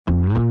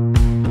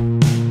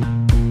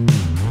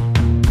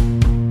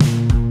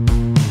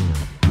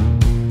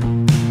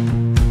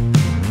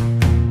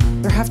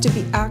have to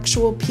be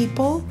actual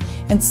people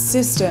and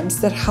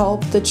systems that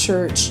help the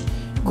church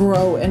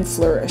grow and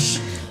flourish.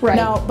 Right.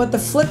 Now, but the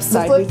flip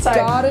side, we've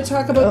got to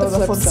talk about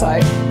the flip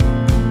side.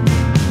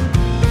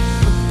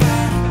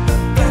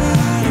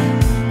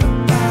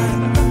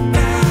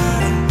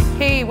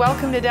 Hey,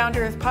 welcome to Down to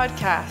Earth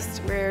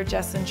Podcast. We're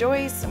Jess and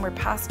Joyce, and we're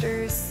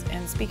pastors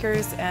and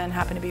speakers and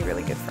happen to be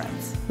really good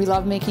friends. We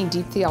love making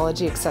deep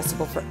theology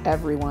accessible for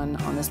everyone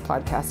on this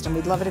podcast, and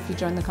we'd love it if you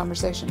join the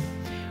conversation.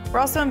 We're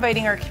also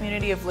inviting our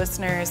community of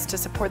listeners to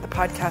support the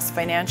podcast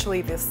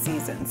financially this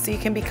season, so you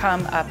can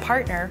become a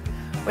partner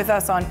with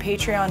us on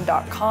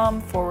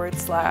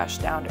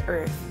patreon.com/down to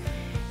earth.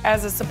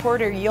 As a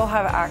supporter, you'll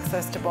have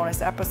access to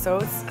bonus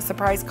episodes,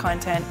 surprise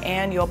content,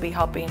 and you'll be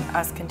helping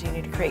us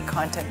continue to create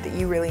content that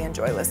you really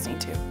enjoy listening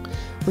to.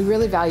 We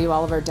really value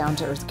all of our Down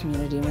to Earth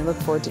community, and we look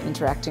forward to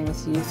interacting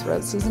with you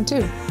throughout season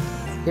 2.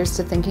 Here's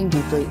to thinking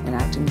deeply and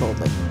acting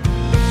boldly.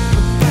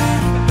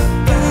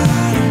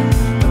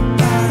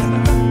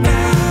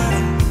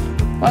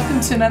 Welcome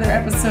to another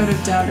episode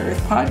of Down to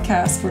Earth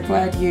Podcast. We're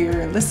glad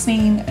you're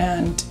listening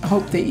and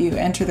hope that you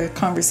enter the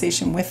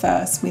conversation with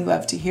us. We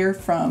love to hear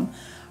from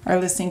our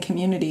listening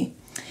community.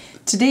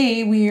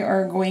 Today we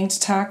are going to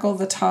tackle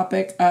the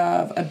topic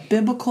of a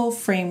biblical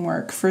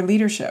framework for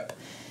leadership.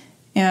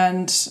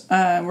 And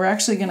we're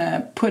actually going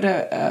to put,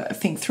 I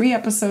think, 3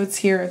 episodes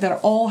here that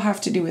all have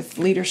to do with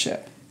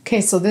leadership.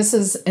 Okay, so this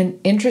is an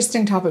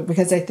interesting topic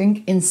because I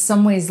think in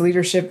some ways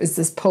leadership is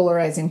this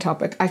polarizing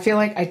topic. I feel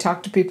like I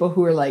talk to people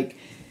who are like,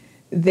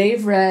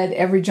 they've read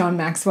every John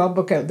Maxwell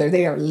book out there.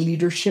 They are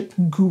leadership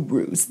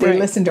gurus. They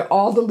listen to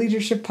all the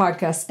leadership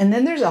podcasts. And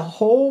then there's a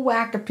whole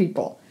whack of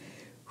people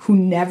who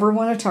never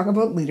want to talk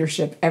about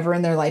leadership ever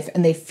in their life.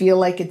 And they feel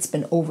like it's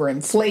been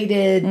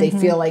overinflated. Mm-hmm. They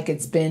feel like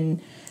it's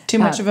been too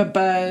much of a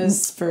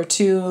buzz for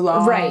too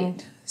long.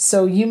 Right.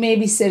 So you may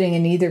be sitting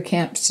in either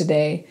camp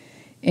today.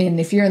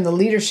 And if you're in the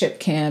leadership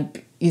camp,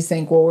 you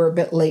think, well, we're a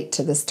bit late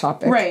to this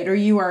topic. Right. Or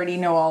you already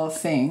know all the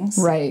things.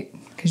 Right.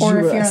 Or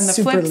if you're on the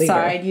flip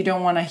side, you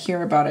don't want to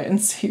hear about it.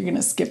 And so you're going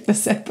to skip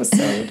this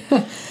episode.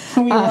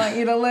 We want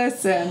you to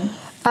listen.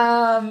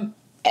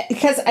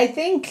 Because I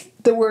think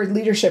the word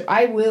leadership,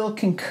 I will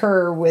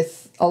concur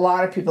with a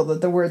lot of people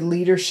that the word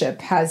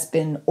leadership has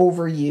been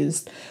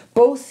overused,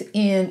 both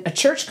in a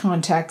church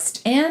context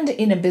and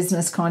in a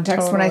business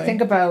context. Totally. When I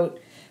think about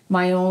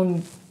my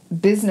own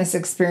business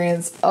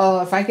experience,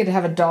 if I could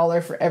have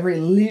 $1 for every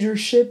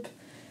leadership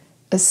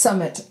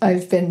summit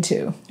I've been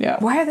to. Yeah.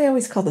 Why are they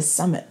always called a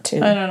summit too?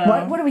 I don't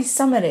know. What are we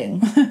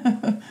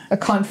summiting? A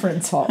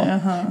conference hall.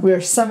 Uh-huh. We're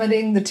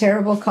summiting the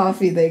terrible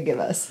coffee they give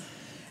us.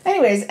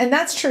 Anyways, and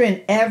that's true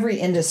in every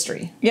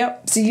industry.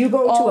 Yep. So you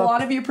go to a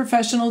lot of your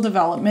professional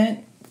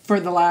development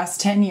for the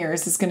last 10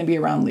 years is going to be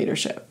around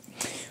leadership.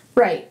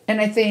 Right. And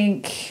I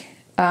think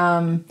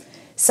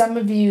some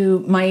of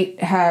you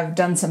might have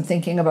done some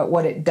thinking about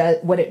what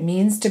it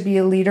means to be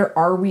a leader.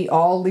 Are we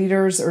all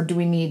leaders or do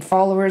we need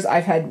followers?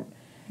 I've had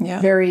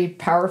very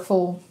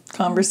powerful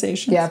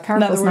conversations. Yeah,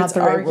 powerful is not the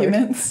right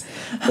arguments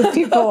with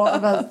people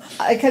about,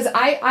 because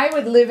I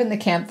would live in the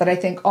camp that I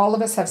think all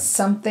of us have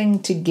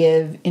something to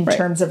give in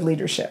terms of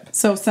leadership.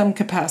 So some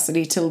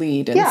capacity to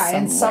lead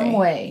in some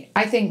way.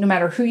 I think no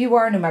matter who you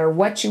are, no matter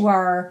what you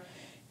are,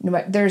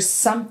 there's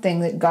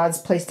something that God's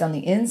placed on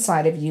the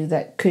inside of you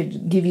that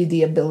could give you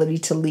the ability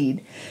to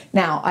lead.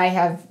 Now, I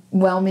have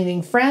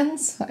well-meaning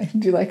friends. I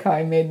do like how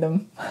I made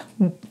them.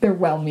 They're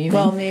well-meaning.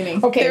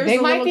 Well-meaning. Okay, there's they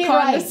a might little be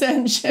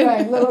condescension.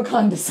 Right, little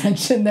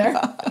condescension there.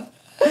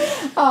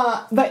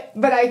 But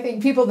I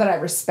think people that I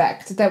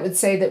respect that would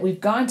say that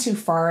we've gone too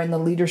far in the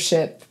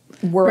leadership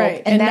world.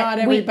 Right, and not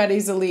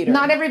everybody's a leader.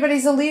 Not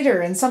everybody's a leader,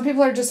 and some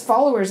people are just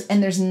followers,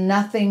 and there's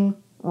nothing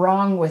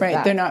wrong with that.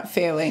 Right, they're not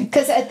failing.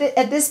 Because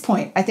at this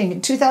point, I think in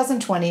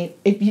 2020,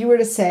 if you were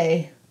to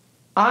say,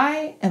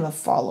 I am a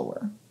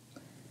follower,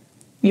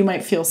 you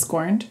might feel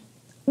scorned.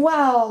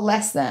 Well,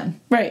 less than.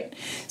 Right.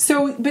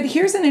 So, but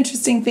here's an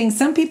interesting thing.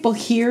 Some people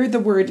hear the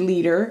word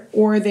leader,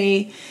 or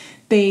they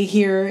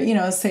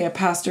hear, say a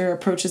pastor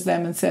approaches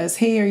them and says,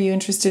 hey, are you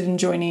interested in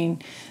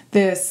joining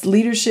this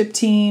leadership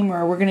team,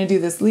 or we're going to do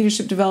this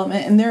leadership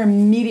development? And their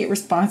immediate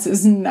response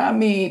is, not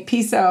me,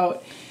 peace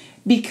out.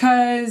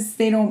 Because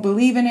they don't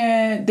believe in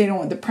it. They don't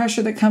want the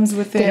pressure that comes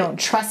with it. They don't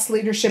trust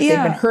leadership.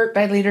 Yeah. They've been hurt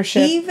by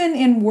leadership. Even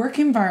in work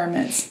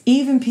environments,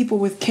 even people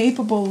with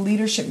capable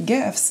leadership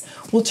gifts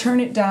will turn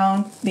it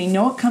down. They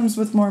know it comes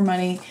with more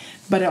money,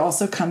 but it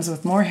also comes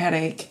with more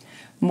headache,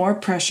 more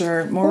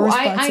pressure, more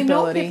responsibility. I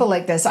know people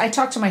like this. I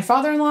talked to my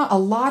father-in-law a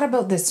lot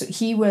about this.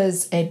 He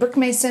was a brick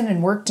mason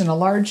and worked in a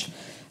large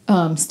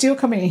steel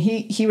company. And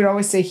he would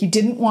always say he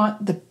didn't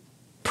want the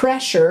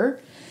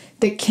pressure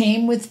that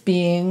came with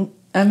being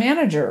a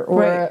manager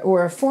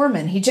or a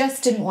foreman. He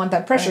just didn't want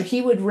that pressure. Right. He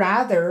would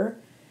rather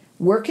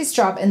work his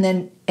job and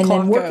then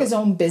work his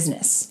own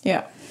business.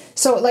 Yeah.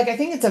 So I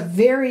think it's a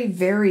very,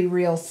 very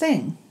real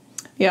thing.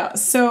 Yeah.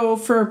 So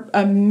for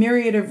a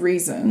myriad of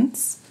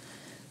reasons,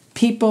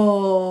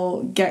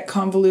 people get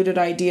convoluted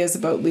ideas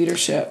about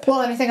leadership. Well,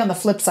 and I think on the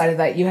flip side of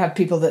that, you have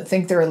people that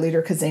think they're a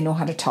leader because they know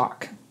how to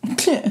talk.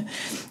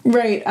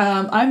 Right.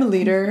 I'm a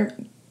leader,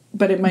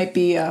 but it might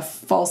be a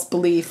false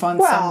belief on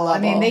some level. Well, I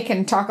mean, they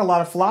can talk a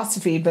lot of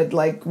philosophy, but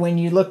like when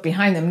you look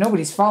behind them,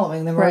 nobody's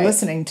following them or Right.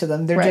 listening to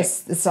them. They're Right.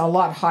 just, it's a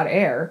lot of hot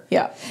air.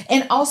 Yeah.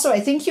 And also, I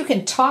think you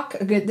can talk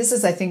a good, this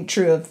is, I think,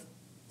 true of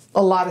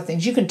a lot of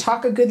things. You can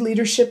talk a good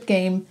leadership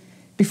game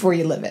before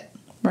you live it.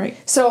 Right.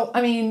 So,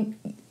 I mean,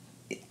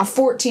 my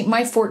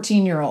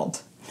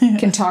 14-year-old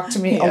can talk to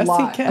me Yes, a he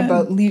lot can.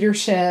 about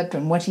leadership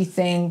and what he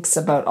thinks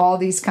about all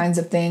these kinds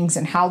of things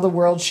and how the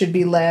world should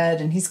be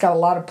led. And he's got a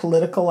lot of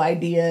political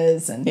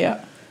ideas, and Yeah.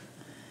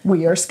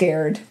 we are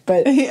scared.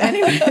 But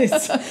anyways,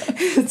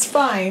 it's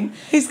fine.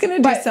 He's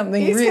going to do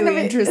something really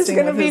interesting It's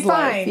going to with be his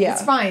fine. life. Yeah.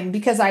 It's fine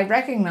because I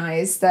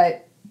recognize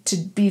that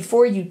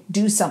before you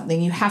do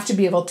something, you have to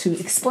be able to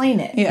explain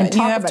it. Yeah, and and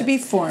you talk have about to it. be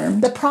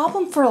formed, The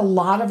problem for a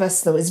lot of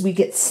us, though, is we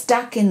get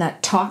stuck in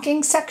that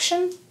talking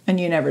section. and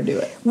you never do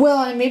it.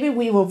 Well, and maybe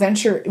we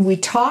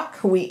talk,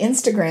 we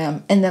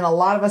Instagram, and then a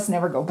lot of us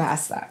never go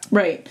past that.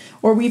 Right.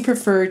 Or we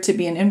prefer to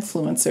be an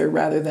influencer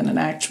rather than an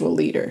actual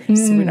leader.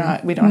 So we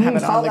don't have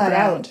it Call on the that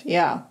ground. out.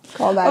 Yeah.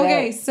 Call that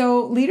Okay, out.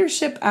 so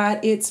leadership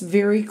at its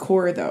very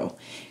core, though,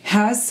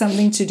 has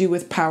something to do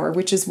with power,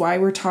 which is why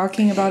we're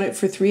talking about it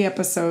for 3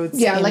 episodes.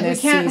 Yeah, in like we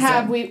this can't season.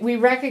 have, we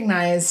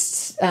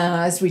recognized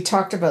as we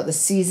talked about the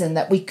season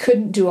that we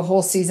couldn't do a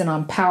whole season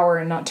on power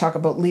and not talk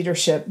about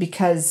leadership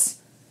because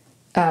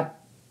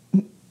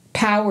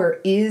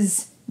power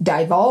is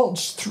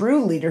divulged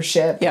through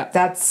leadership. Yeah.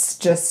 That's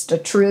just a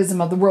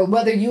truism of the world,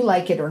 whether you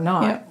like it or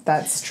not. Yeah.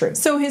 That's true.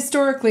 So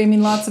historically, I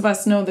mean, lots of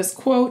us know this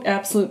quote,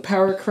 absolute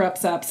power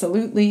corrupts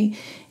absolutely.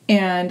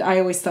 And I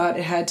always thought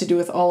it had to do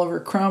with Oliver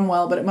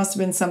Cromwell, but it must have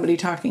been somebody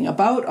talking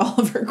about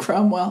Oliver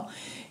Cromwell.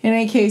 In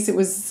any case, it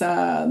was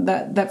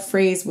that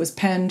phrase was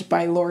penned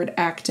by Lord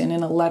Acton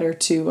in a letter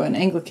to an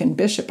Anglican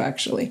bishop,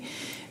 actually,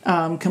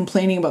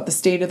 complaining about the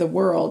state of the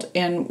world.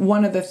 And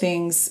one of the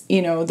things,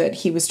 that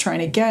he was trying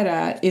to get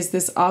at is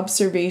this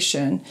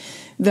observation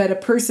that a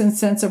person's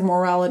sense of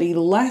morality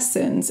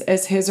lessens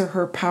as his or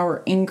her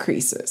power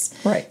increases.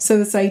 Right. So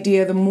this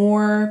idea, the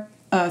more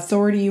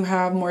authority you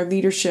have, more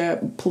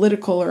leadership,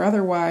 political or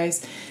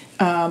otherwise,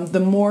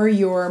 the more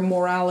your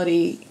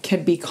morality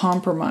can be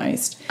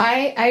compromised.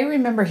 I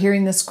remember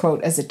hearing this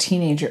quote as a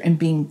teenager and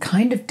being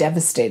kind of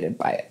devastated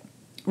by it.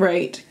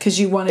 Right, because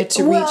you wanted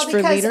to reach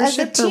for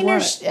leadership or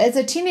what? As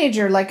a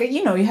teenager, like,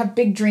 you have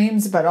big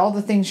dreams about all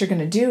the things you're going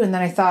to do. And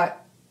then I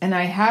thought,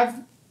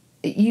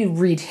 you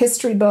read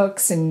history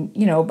books and,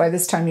 by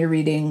this time you're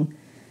reading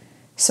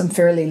some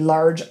fairly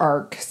large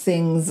arc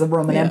things, the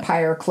Roman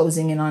Empire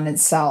closing in on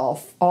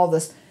itself, all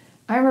this.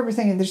 I remember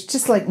thinking there's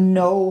just like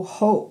no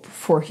hope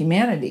for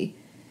humanity.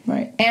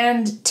 Right.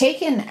 And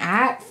taken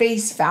at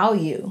face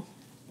value.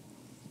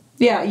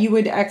 Yeah, you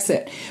would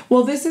exit.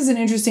 Well, this is an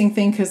interesting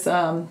thing because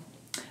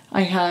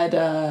I had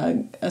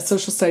a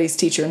social studies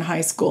teacher in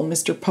high school,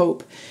 Mr.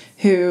 Pope,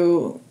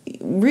 who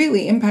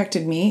really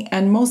impacted me,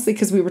 and mostly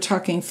because we were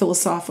talking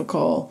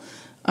philosophical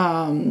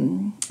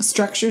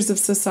structures of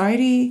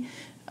society,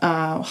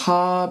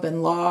 Hobbes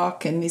and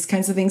Locke and these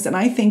kinds of things. And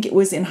I think it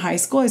was in high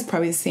school, I was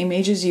probably the same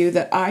age as you,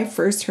 that I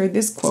first heard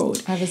this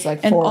quote. I was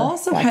like 4 and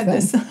also back had then.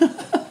 this.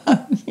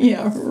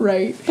 Yeah,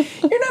 right.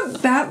 You're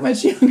not that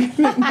much younger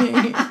than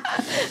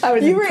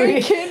me. You were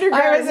in kindergarten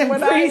I was in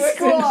when I was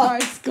preschool. in high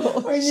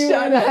school. When you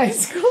were in high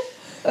school.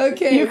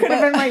 Okay. You could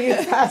have been my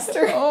youth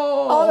pastor.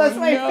 Oh, that's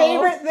my no.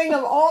 favorite thing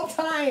of all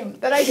time,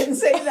 that I can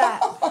say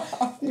that.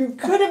 You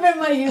could have been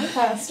my youth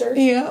pastor.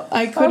 Yeah,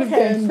 I could have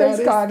been. Praise That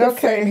is God. the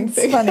Okay, frightening it's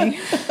thing.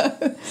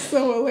 funny.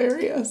 So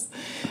hilarious.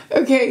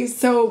 Okay,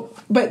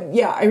 but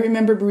yeah, I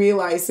remember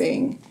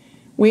realizing,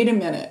 wait a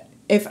minute.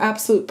 If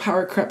absolute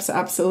power corrupts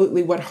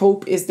absolutely, what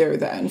hope is there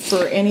then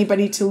for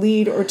anybody to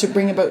lead or to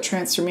bring about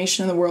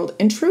transformation in the world?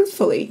 And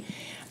truthfully,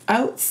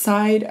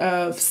 outside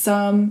of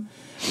some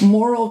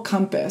moral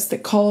compass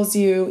that calls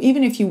you,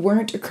 even if you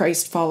weren't a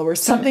Christ follower,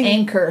 Some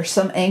anchor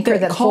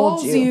that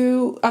calls holds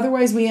you.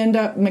 Otherwise, we end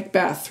up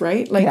Macbeth,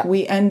 right? Like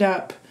we end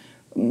up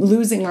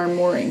losing our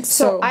moorings.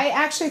 So I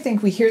actually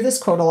think we hear this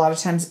quote a lot of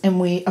times and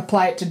we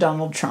apply it to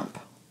Donald Trump.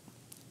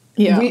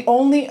 yeah, We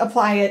only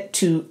apply it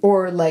to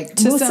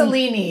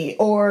Mussolini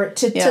or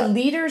to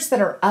leaders that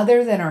are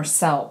other than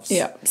ourselves.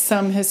 yeah,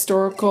 some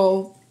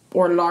historical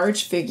or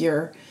large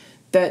figure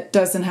that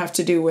doesn't have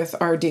to do with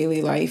our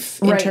daily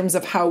life in terms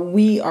of how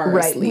we are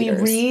as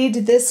leaders. We read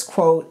this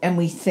quote and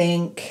we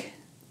think,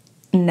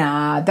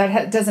 nah,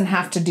 that doesn't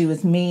have to do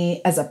with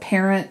me as a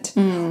parent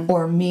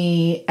or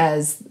me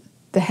as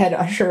the head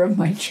usher of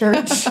my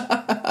church.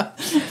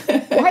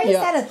 Why is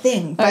that a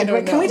thing? I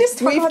don't know. Can we just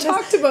talk We've about this?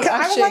 talked about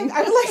ushing.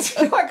 I would like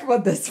to talk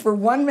about this for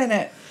 1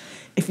 minute.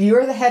 If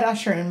you're the head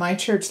usher in my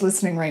church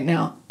listening right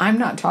now, I'm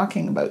not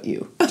talking about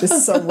you.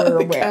 Just so we're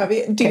aware.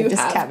 Do you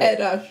have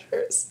head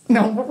ushers?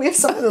 No, but we have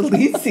someone that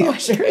leads the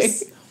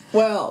ushers.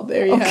 Well,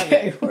 there you have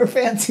it. Okay, we're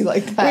fancy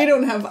like that. We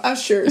don't have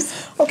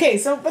ushers.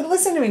 Okay, but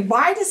listen to me.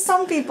 Why do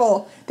some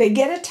people, they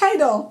get a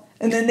title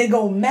and then they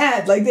go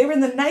mad. Like they were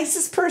the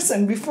nicest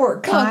person before.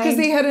 Because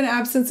they had an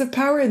absence of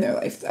power in their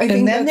life. I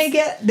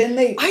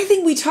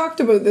think we talked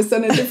about this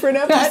on a different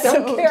episode. I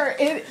don't care.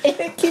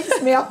 It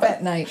keeps me up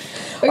at night.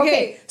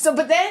 Okay. So,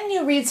 but then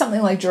you read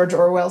something like George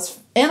Orwell's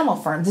Animal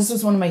Farm. This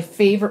was one of my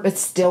favorite,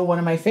 it's still one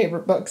of my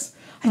favorite books.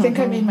 I think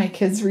I made my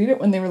kids read it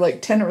when they were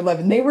like 10 or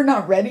 11. They were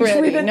not ready to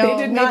read it. No,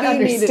 they did not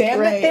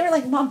understand it. They were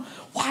like, Mom,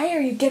 why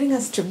are you getting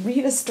us to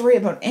read a story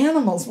about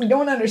animals? We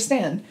don't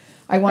understand.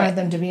 I wanted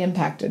them to be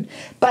impacted.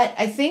 But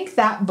I think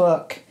that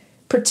book,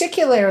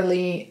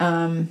 particularly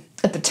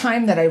at the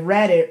time that I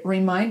read it,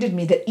 reminded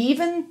me that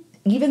even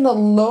the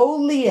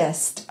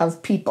lowliest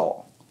of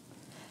people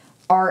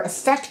are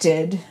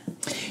affected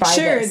by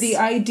this. The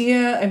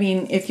idea, I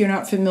mean, if you're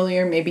not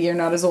familiar, maybe you're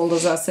not as old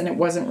as us and it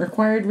wasn't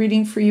required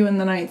reading for you in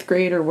the 9th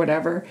grade or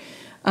whatever.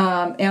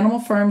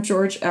 Animal Farm,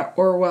 George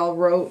Orwell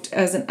wrote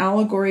as an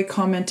allegory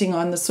commenting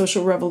on the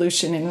social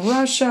revolution in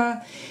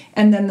Russia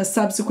and then the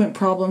subsequent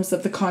problems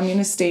of the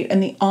communist state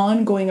and the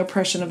ongoing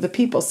oppression of the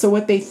people. So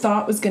what they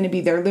thought was going to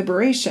be their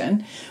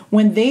liberation,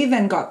 when they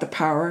then got the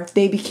power,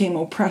 they became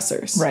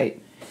oppressors.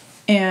 Right.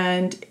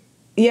 And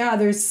yeah,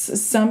 there's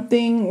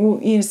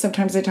something,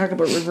 sometimes I talk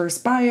about reverse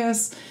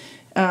bias.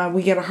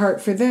 We get a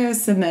heart for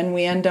this and then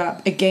we end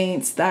up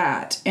against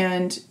that.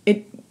 And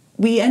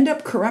we end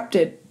up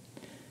corrupted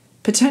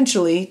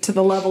potentially to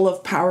the level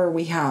of power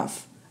we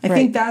have. I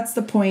think that's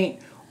the point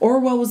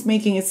Orwell was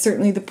making. It's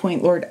certainly the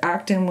point Lord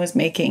Acton was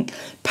making.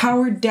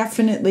 Power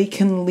definitely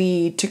can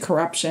lead to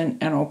corruption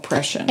and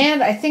oppression.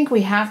 And I think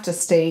we have to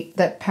state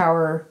that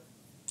power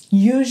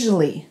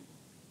usually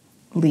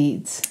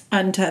leads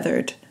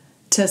untethered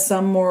to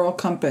some moral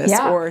compass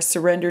or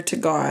surrender to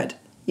God.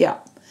 Yeah.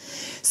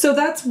 So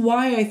that's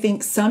why I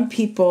think some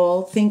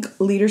people think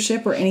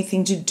leadership or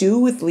anything to do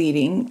with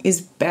leading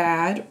is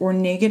bad or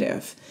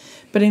negative.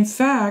 But in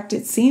fact,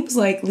 it seems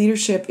like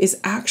leadership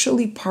is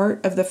actually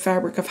part of the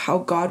fabric of how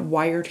God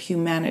wired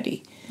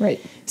humanity.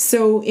 Right.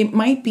 So it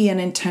might be an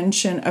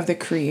intention of the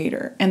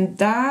Creator. And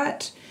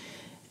that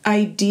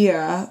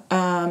idea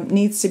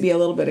needs to be a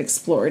little bit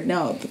explored.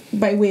 Now,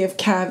 by way of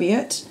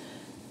caveat,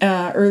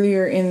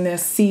 earlier in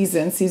this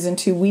season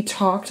 2, we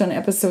talked on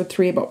episode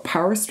 3 about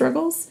power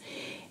struggles.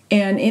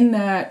 And in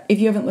that, if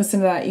you haven't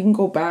listened to that, you can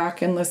go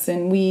back and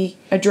listen. We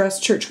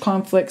addressed church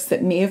conflicts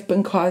that may have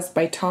been caused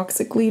by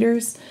toxic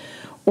leaders,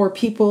 or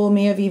people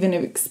may have even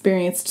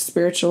experienced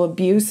spiritual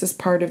abuse as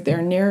part of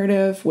their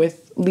narrative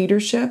with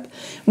leadership.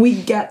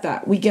 We get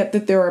that. We get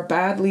that there are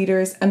bad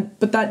leaders,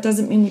 but that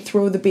doesn't mean we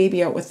throw the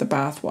baby out with the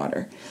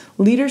bathwater.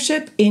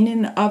 Leadership in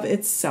and of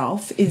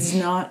itself is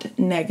not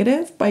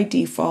negative by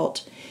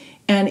default,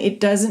 and it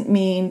doesn't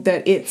mean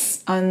that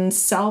it's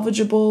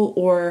unsalvageable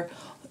or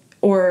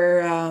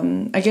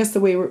I guess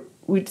the way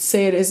we'd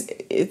say it is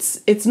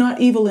it's not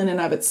evil in and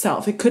of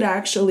itself. It could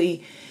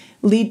actually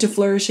lead to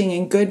flourishing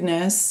and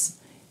goodness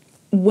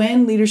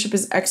when leadership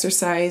is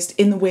exercised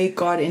in the way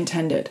God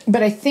intended.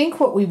 But I think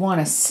what we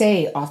want to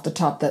say off the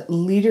top, that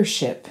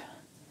leadership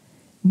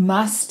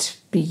must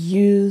be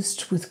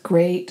used with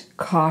great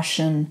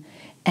caution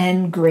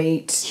and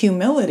great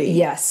humility.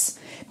 Yes.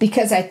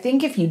 Because I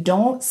think if you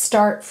don't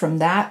start from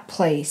that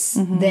place,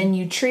 then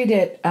you treat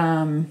it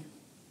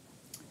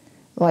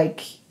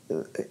like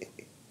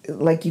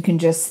you can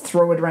just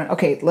throw it around.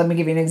 Okay, let me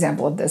give you an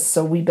example of this.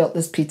 So we built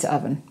this pizza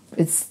oven.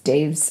 It's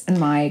Dave's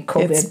and my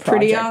COVID project. It's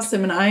pretty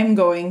awesome, and I'm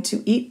going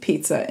to eat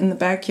pizza in the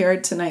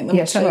backyard tonight. Let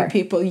me tell you,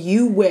 people,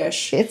 you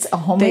wish it's a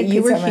homemade that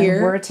you pizza were oven.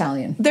 here. We're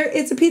Italian.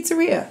 It's a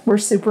pizzeria. We're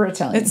super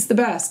Italian. It's the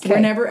best. Okay. We're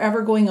never,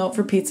 ever going out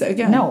for pizza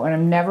again. No, and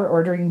I'm never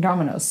ordering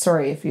Domino's.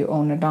 Sorry if you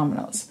own a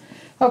Domino's.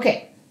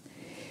 Okay.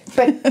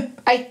 But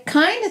I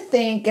kind of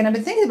think, and I've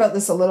been thinking about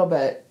this a little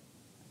bit,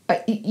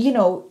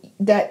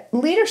 that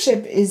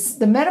leadership is,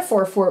 the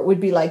metaphor for it would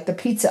be like the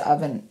pizza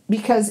oven,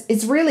 because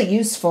it's really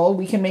useful.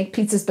 We can make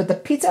pizzas, but the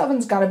pizza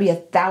oven's got to be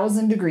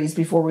 1,000 degrees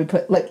before we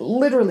put,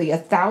 literally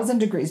 1,000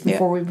 degrees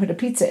before we put a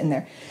pizza in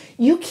there.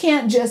 You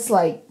can't just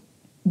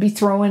be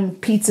throwing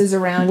pizzas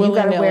around. You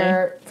got to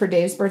wear, for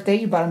Dave's birthday,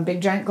 you bought him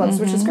big giant gloves,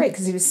 which is great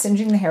because he was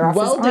singeing the hair off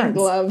his arms. Welding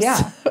gloves,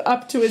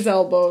 up to his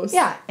elbows.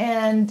 Yeah,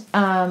 and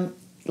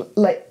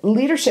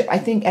leadership, I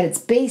think at its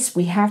base,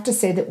 we have to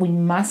say that we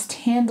must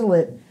handle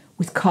it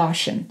with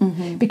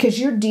caution, because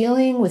you're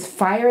dealing with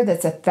fire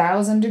that's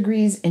 1,000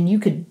 degrees and you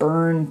could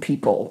burn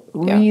people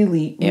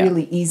really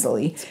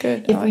easily. It's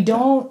good. If we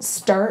don't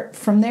start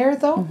from there,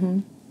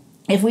 though,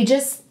 if we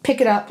just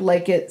pick it up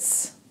like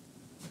it's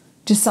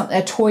just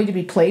a toy to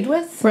be played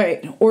with.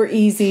 Right. Or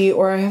easy,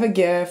 or I have a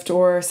gift,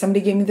 or somebody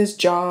gave me this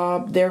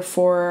job,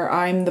 therefore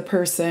I'm the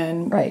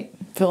person. Right.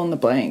 Fill in the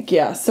blank.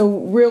 Yeah. So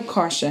real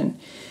caution.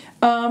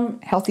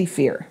 Healthy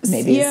fear,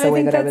 maybe is the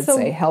way that I would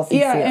say. Healthy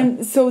fear. Yeah,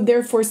 and so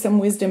therefore some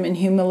wisdom and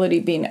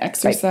humility being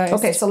exercised. Right.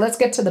 Okay, so let's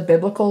get to the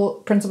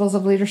biblical principles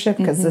of leadership,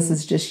 because this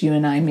is just you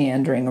and I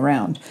meandering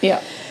around.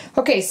 Yeah.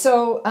 Okay,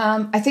 so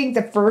I think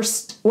the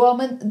first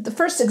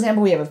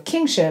example we have of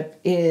kingship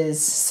is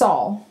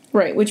Saul.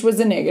 Right, which was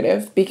a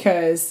negative,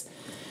 because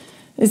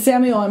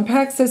Samuel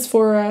unpacks this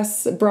for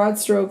us, broad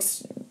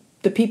strokes.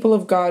 the people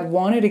of God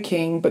wanted a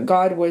king, but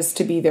God was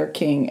to be their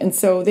king. And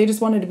so they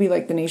just wanted to be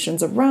like the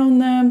nations around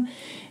them.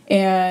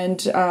 And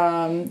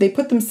they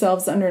put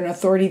themselves under an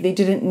authority they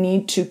didn't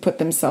need to put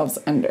themselves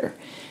under.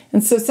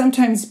 And so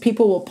sometimes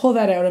people will pull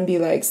that out and be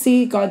like,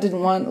 see, God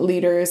didn't want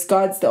leaders.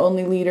 God's the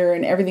only leader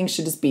and everything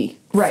should just be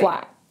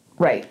flat.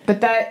 Right.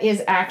 But that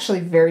is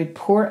actually very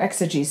poor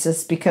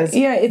exegesis because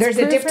it's there's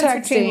a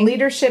difference between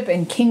leadership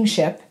and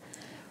kingship.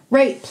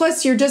 Right.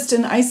 Plus, you're just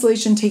in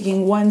isolation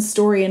taking one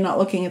story and not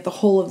looking at the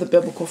whole of the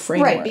biblical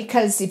framework. Right.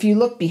 Because if you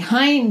look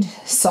behind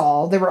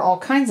Saul, there were all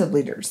kinds of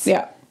leaders.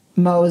 Yeah.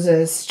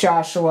 Moses,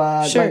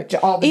 Joshua,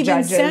 all the Even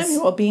judges.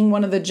 Samuel being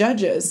one of the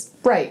judges.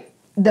 Right.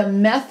 The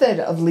method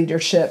of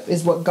leadership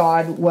is what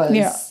God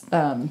was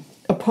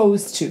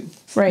opposed to.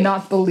 Right.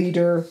 Not the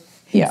leader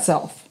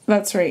himself.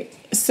 That's right.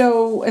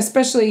 So,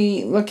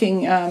 especially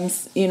looking,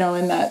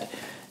 in that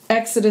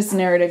Exodus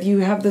narrative, you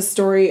have the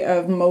story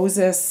of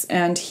Moses,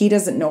 and he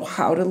doesn't know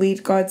how to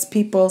lead God's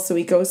people, so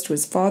he goes to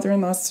his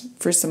father-in-law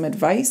for some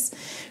advice,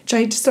 which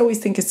I just always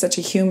think is such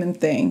a human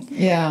thing.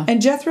 Yeah.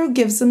 And Jethro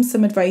gives him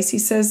some advice. He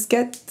says,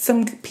 get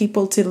some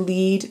people to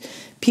lead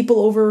people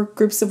over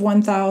groups of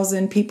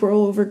 1,000, people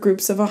over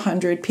groups of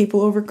 100,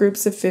 people over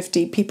groups of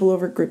 50, people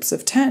over groups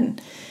of 10.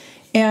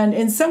 And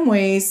in some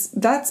ways,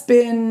 that's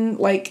been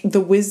like the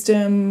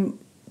wisdom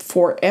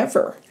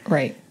forever.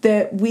 Right.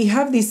 That we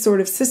have these sort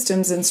of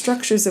systems and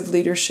structures of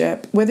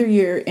leadership, whether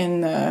you're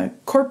in the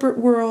corporate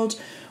world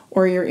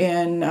or you're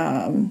in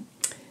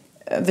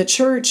the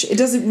church, it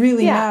doesn't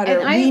really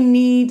matter. We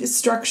need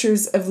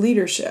structures of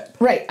leadership.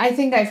 Right. I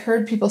think I've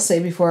heard people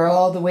say before,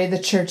 the way the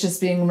church is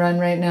being run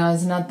right now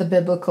is not the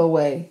biblical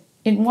way.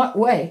 In what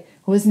way?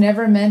 It was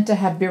never meant to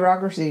have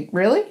bureaucracy.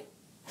 Really?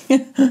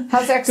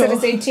 How's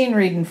Exodus 18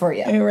 reading for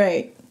you?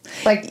 Right.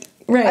 Like...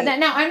 Right.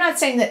 Now, I'm not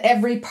saying that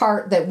every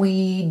part that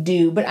we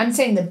do, but I'm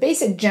saying the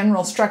basic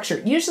general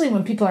structure. Usually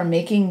when people are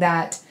making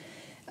that,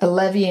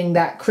 levying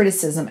that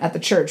criticism at the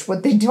church,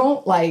 what they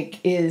don't like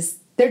is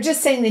they're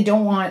just saying they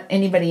don't want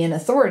anybody in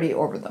authority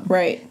over them.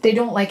 Right. They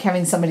don't like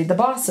having somebody the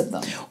boss of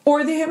them.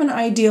 Or they have an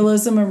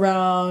idealism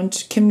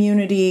around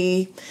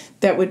community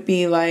that would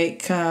be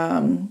like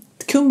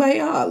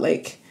kumbaya,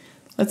 like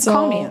let's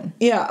commune.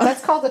 Yeah.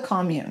 That's called a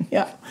commune.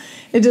 Yeah.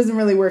 It doesn't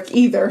really work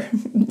either.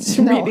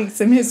 Reading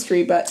some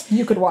history, but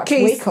you could watch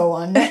Waco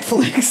on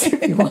Netflix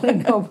if you want to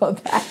know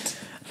about that.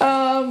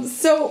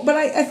 But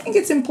I think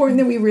it's important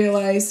that we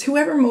realize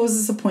whoever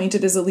Moses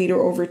appointed as a leader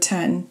over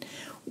 10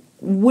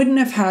 wouldn't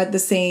have had the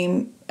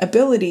same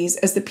abilities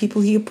as the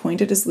people he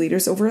appointed as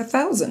leaders over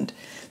 1,000.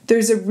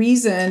 There's a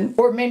reason,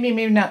 or maybe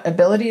not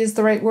ability is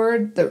the right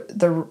word.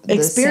 The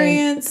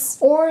experience,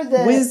 same, or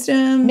the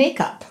wisdom,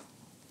 makeup.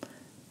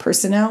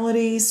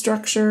 Personality,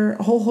 structure,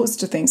 a whole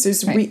host of things.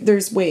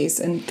 There's ways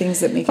and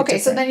things that make it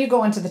different. So then you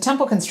go into the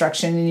temple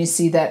construction and you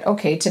see that,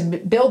 to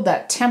build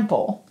that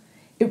temple,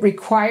 it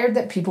required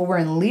that people were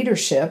in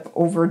leadership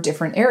over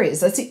different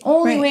areas. That's the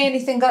only way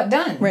anything got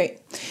done.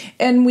 Right.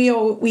 And we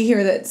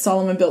hear that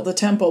Solomon built the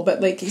temple,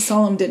 but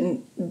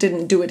Solomon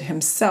didn't do it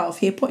himself.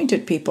 He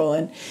appointed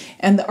people,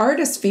 and the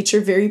artists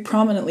feature very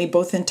prominently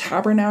both in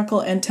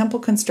tabernacle and temple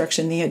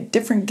construction. They had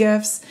different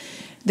gifts.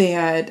 They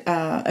had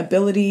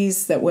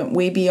abilities that went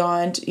way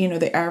beyond,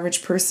 the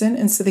average person.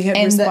 And so they had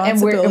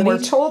responsibility. And we're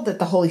told that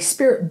the Holy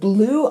Spirit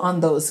blew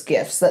on those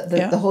gifts, that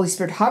the Holy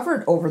Spirit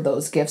hovered over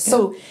those gifts. Yeah.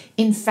 So,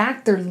 in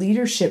fact, their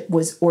leadership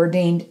was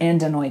ordained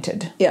and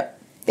anointed. Yeah.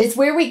 It's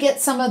where we get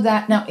some of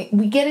that. Now,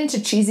 we get into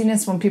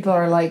cheesiness when people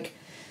are like,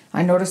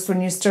 I noticed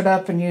when you stood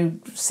up and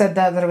you said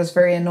that it was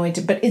very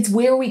anointed. But it's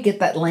where we get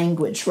that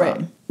language from.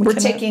 Right. We're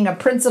taking a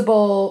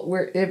principle,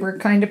 we're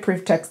kind of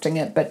proof texting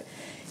it, but...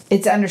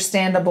 it's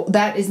understandable.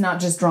 That is not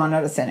just drawn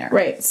out of thin air.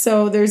 Right.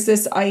 So there's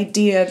this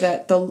idea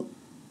that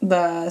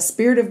the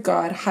Spirit of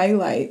God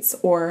highlights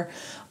or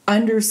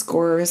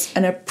underscores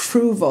an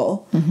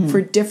approval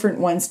for different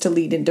ones to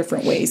lead in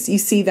different ways. You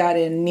see that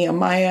in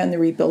Nehemiah and the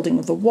rebuilding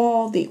of the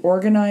wall. They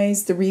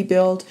organized the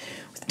rebuild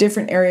with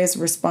different areas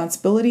of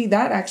responsibility.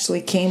 That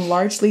actually came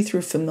largely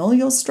through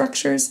familial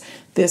structures.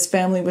 This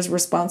family was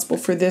responsible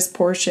for this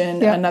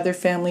portion, another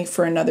family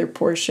for another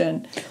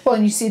portion. Well,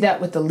 and you see that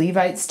with the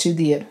Levites too,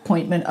 the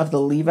appointment of the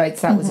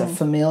Levites. That was a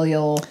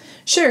familial...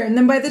 Sure, and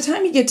then by the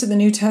time you get to the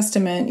New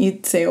Testament,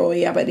 you'd say,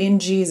 but in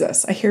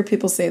Jesus. I hear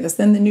people say this.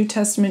 Then the New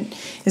Testament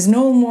is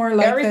no more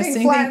like everything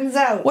this. Flattens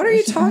out. What are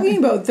you talking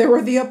about? There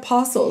were the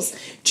apostles.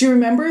 Do you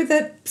remember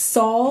that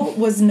Saul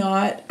was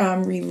not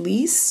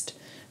released,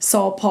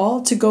 Saul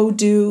Paul, to go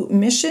do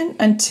mission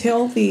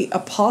until the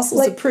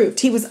apostles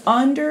approved? He was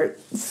under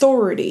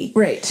authority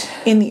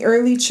in the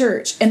early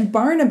church. And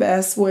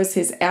Barnabas was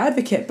his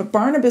advocate, but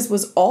Barnabas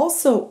was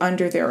also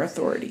under their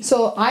authority.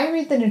 So I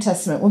read the New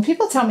Testament. When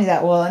people tell me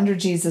that, under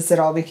Jesus it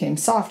all became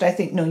soft, I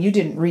think, no, you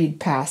didn't read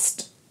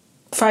past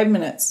 5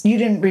 minutes. You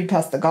didn't read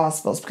past the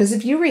Gospels. Because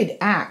if you read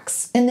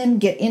Acts and then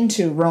get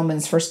into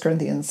Romans, 1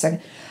 Corinthians, 2,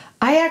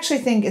 I actually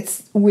think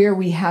it's where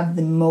we have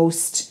the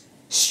most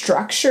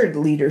structured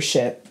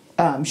leadership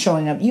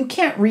showing up. You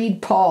can't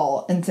read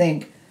Paul and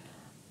think,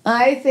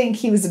 I think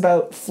he was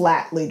about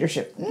flat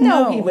leadership.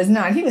 No, he was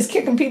not. He was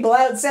kicking people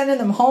out, sending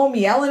them home,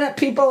 yelling at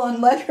people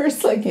on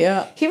letters. Like,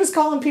 he was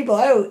calling people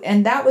out.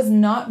 And that was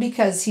not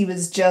because he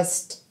was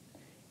just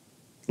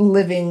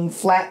living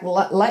flat.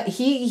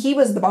 He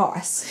was the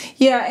boss.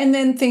 Yeah, and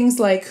then things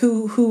like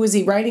who was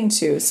he writing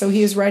to? So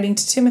he was writing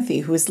to Timothy,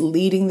 who was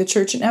leading the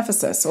church in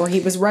Ephesus, or he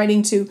was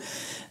writing to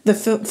the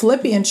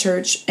Philippian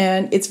church,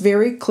 and it's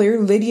very clear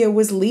Lydia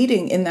was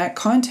leading in that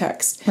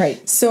context.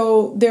 Right.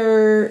 So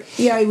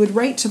he would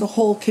write to the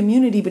whole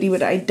community, but he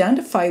would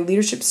identify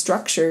leadership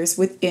structures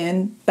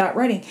within that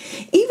writing.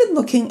 Even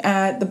looking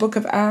at the book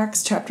of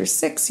Acts, chapter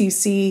 6, you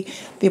see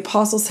the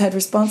apostles had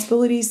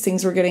responsibilities.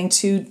 Things were getting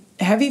too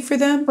heavy for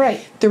them. Right.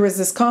 There was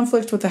this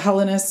conflict with the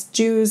Hellenist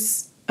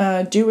Jews,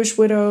 Jewish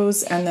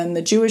widows, and then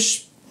the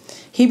Jewish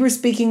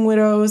Hebrew-speaking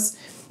widows.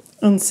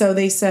 And so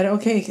they said,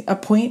 okay,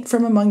 appoint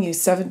from among you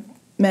 7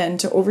 men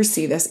to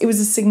oversee this. It was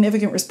a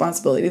significant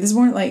responsibility. These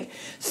weren't like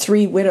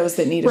 3 widows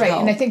that needed help.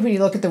 Right, and I think when you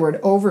look at the word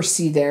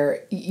oversee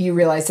there, you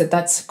realize that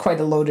that's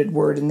quite a loaded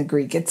word in the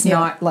Greek. It's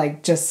not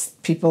like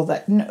just people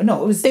that...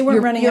 No, it was... They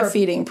weren't running a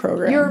feeding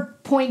program. You're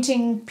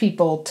pointing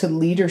people to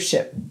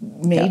leadership,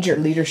 major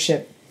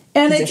leadership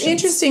And positions. It's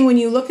interesting when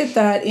you look at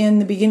that in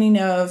the beginning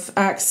of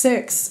Acts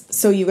 6.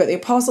 So you've got the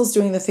apostles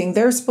doing the thing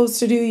they're supposed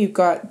to do. You've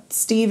got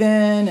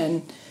Stephen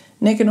and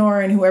Nicanor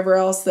and whoever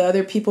else the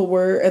other people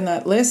were in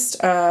that list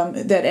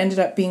that ended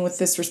up being with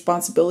this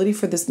responsibility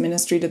for this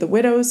ministry to the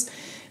widows.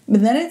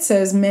 But then it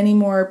says many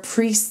more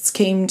priests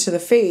came to the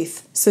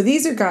faith. So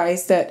these are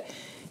guys that,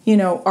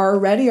 are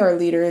already our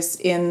leaders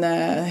in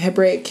the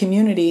Hebraic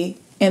community,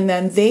 and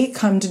then they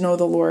come to know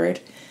the Lord.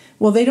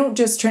 Well, they don't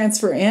just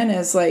transfer in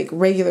as like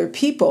regular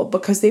people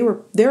because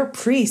they're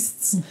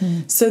priests.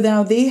 Mm-hmm. So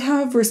now they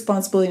have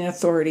responsibility and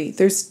authority.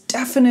 There's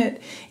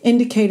definite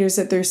indicators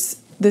that there's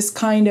this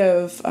kind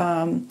of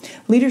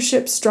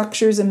leadership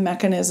structures and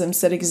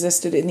mechanisms that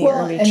existed in the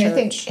early church. And I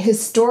think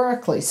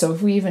historically, so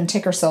if we even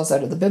take ourselves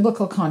out of the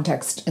biblical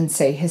context and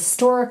say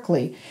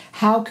historically,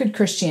 how could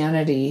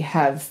Christianity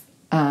have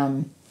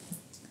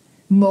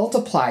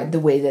multiplied the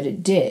way that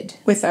it did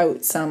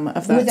without some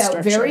of that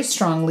without very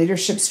strong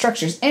leadership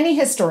structures? Any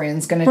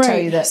historian's going to tell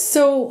you that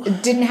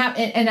it didn't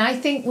happen. And I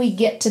think we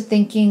get to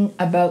thinking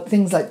about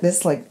things like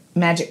this, like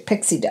magic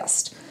pixie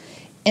dust.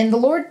 And the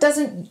Lord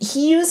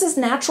he uses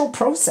natural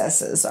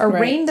processes. Our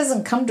rain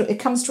doesn't it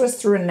comes to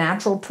us through a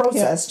natural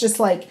process, just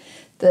like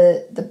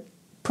the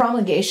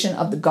promulgation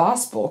of the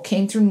gospel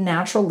came through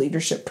natural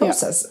leadership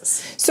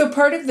processes. Yeah. So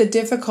part of the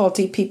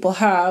difficulty people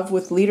have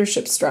with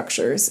leadership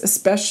structures,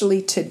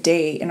 especially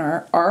today in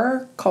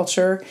our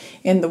culture,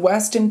 in the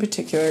West in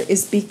particular,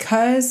 is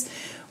because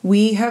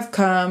we have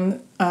come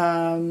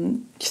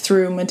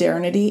through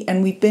modernity,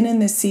 and we've been in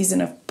this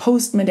season of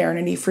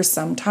post-modernity for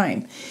some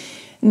time.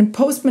 In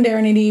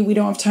post-modernity, we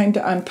don't have time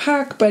to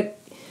unpack, but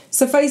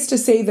suffice to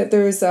say that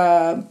there's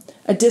a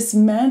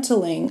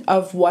dismantling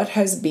of what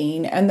has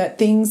been, and that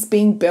things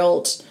being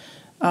built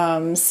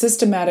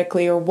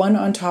systematically or one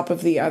on top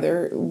of the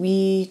other,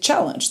 we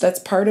challenge. That's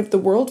part of the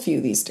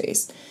worldview these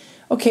days.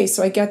 Okay,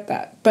 so I get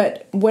that.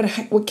 But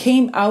what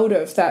came out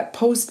of that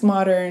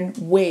postmodern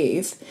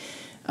wave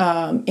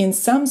in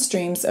some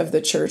streams of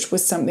the church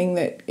was something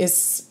that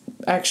is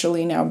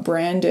actually now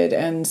branded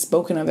and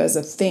spoken of as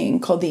a thing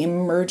called the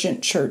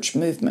emergent church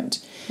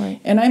movement.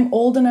 Right. And I'm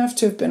old enough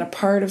to have been a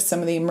part of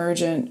some of the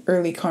emergent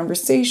early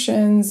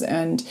conversations,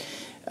 and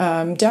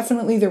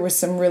definitely there were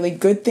some really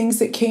good things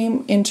that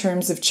came in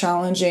terms of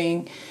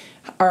challenging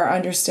our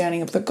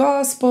understanding of the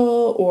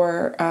gospel,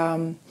 or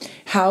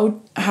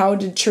how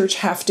did church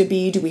have to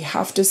be? Do we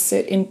have to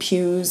sit in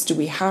pews? Do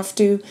we have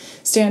to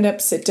stand up,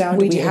 sit down?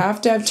 Do we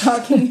have to have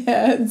talking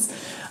heads?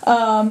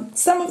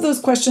 Some of those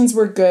questions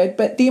were good,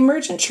 but the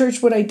emergent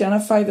church would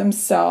identify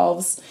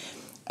themselves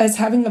as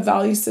having a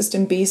value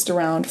system based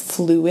around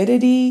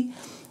fluidity,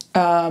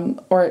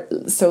 or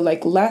so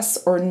like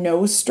less or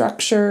no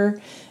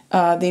structure.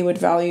 They would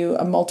value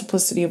a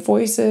multiplicity of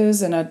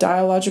voices and a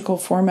dialogical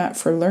format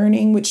for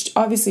learning, which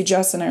obviously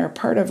Jess and I are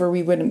part of, or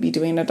we wouldn't be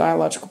doing a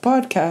dialogical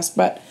podcast.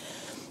 But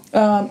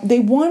they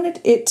wanted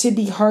it to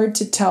be hard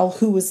to tell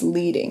who was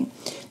leading.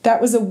 That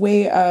was a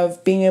way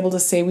of being able to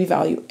say we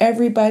value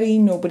everybody,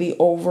 nobody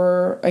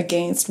over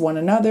against one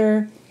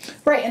another.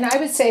 Right, and I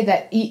would say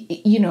that,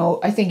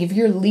 I think if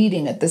you're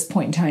leading at this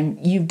point in time,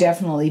 you've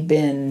definitely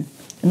been...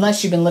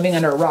 Unless you've been living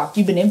under a rock,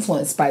 you've been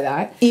influenced by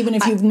that. Even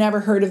if you've never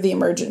heard of the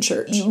emergent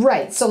church.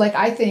 Right. So,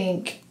 I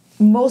think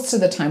most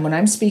of the time when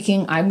I'm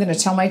speaking, I'm going to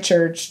tell my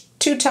church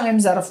 2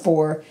 times out of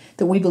 4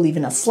 that we believe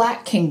in a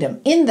flat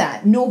kingdom. In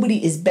that,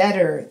 nobody is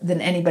better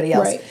than anybody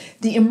else. Right.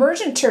 The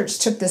emergent church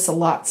took this a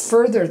lot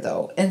further,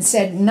 though, and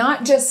said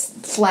not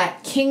just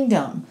flat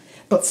kingdom,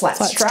 but flat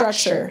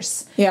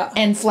structures. Yeah.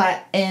 And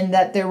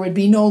that there would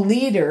be no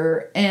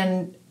leader,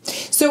 and...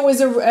 So it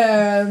was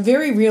a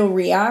very real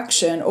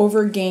reaction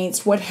over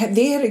against what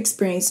they had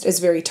experienced as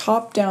very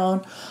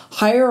top-down,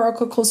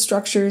 hierarchical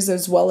structures,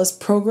 as well as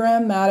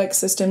programmatic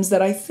systems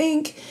that I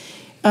think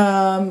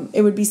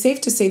it would be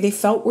safe to say they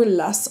felt were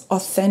less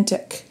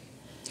authentic.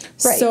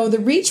 Right. So the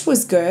reach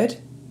was good,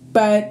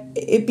 But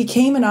it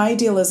became an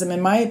idealism,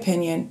 in my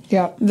opinion,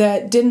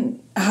 that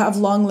didn't have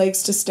long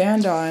legs to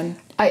stand on.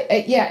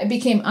 It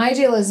became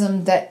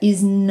idealism that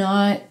is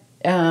not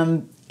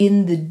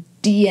in the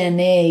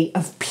DNA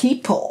of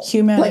people.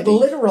 Humanity.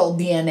 Like literal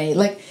DNA.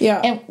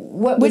 And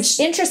what was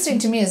interesting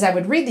to me is I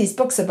would read these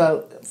books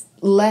about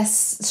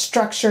less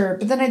structure,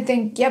 but then I'd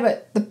think,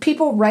 but the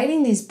people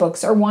writing these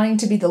books are wanting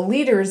to be the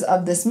leaders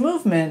of this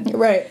movement.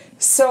 Right.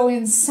 So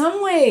in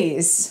some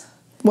ways...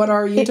 What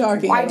are you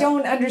talking about? I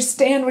don't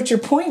understand what your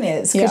point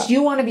is, because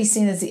you want to be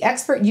seen as the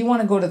expert. You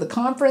want to go to the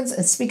conference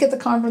and speak at the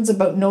conference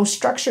about no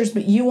structures,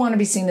 but you want to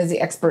be seen as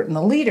the expert and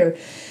the leader.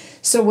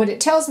 So what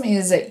it tells me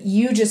is that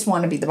you just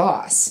want to be the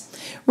boss.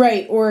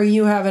 Right. Or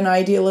you have an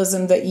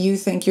idealism that you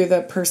think you're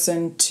the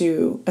person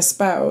to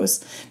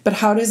espouse. But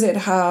how does it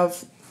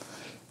have,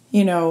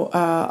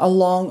 a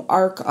long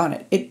arc on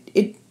it?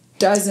 It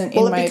doesn't,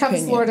 in my opinion. Well, it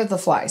becomes Lord of the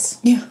Flies.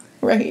 Yeah.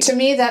 Right. To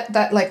me,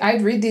 that like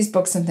I'd read these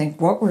books and think,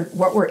 what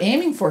we're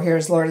aiming for here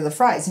is Lord of the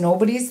Flies.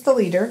 Nobody's the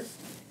leader,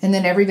 and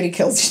then everybody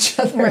kills each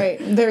other. Right.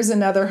 There's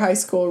another high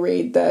school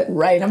read that.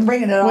 Right. I'm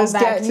bringing it all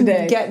back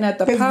today. Getting at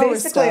the power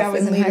basically, stuff. I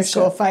was in high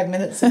school 5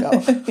 minutes ago.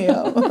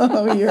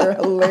 Oh, you're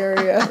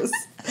hilarious.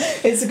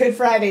 It's a Good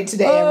Friday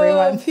today,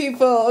 everyone.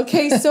 People.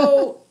 Okay,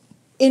 so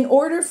in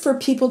order for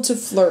people to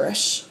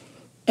flourish,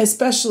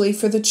 especially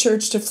for the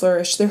church to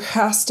flourish, there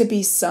has to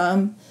be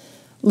some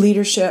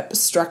leadership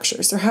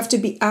structures. There have to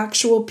be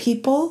actual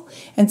people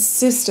and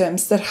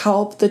systems that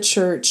help the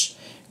church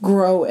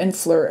grow and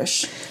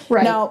flourish.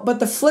 Right. Now,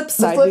 but the flip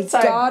side, we've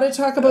got to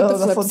talk about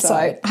the flip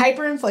side.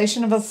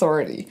 Hyperinflation of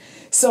authority.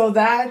 So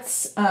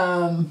that's,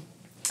 and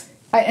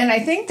I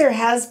think there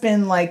has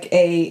been like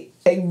a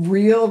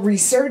real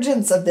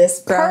resurgence of this.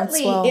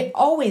 Partly, it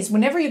always,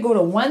 whenever you go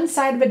to one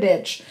side of a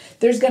ditch,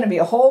 there's going to be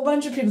a whole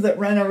bunch of people that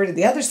run over to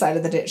the other side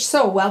of the ditch.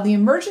 So while the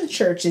emergent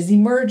church is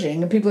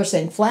emerging, and people are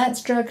saying flat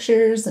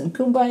structures and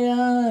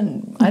kumbaya,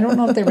 and I don't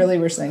know if they really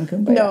were saying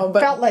kumbaya. No, but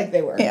felt like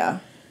they were. Yeah.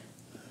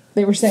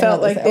 They were saying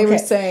felt like they were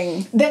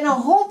saying. Then a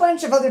whole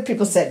bunch of other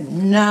people said,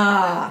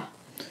 nah.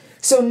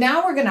 So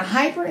now we're going to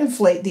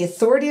hyperinflate the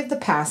authority of the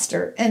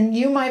pastor, and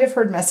you might have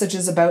heard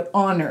messages about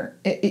honor.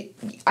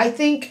 I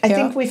think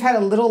we've had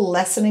a little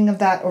lessening of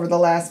that over the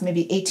last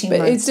maybe 18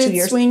 months, 2 years. But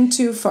it did swing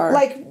too far.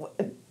 Like,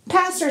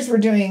 pastors were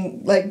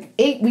doing like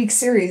 8-week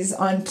series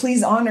on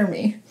Please Honor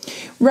Me.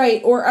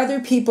 Right, or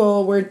other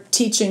people were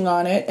teaching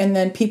on it, and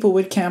then people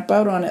would camp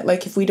out on it.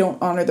 Like, if we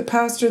don't honor the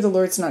pastor, the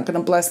Lord's not going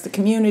to bless the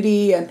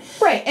community. And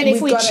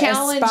if we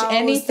challenge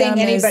anything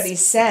anybody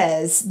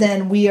says,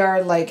 then we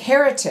are like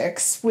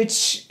heretics,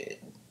 which...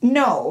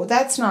 No,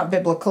 that's not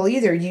biblical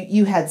either.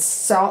 You had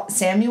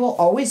Samuel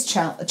always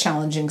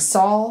challenging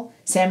Saul,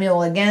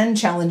 Samuel again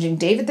challenging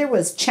David. There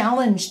was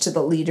challenge to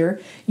the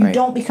leader. You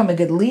don't become a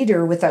good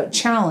leader without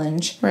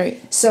challenge. Right.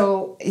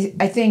 So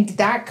I think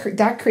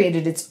that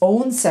created its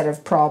own set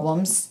of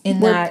problems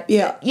and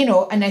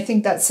I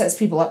think that sets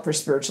people up for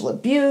spiritual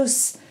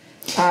abuse.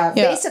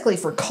 Basically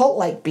for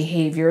cult-like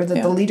behavior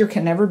that the leader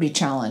can never be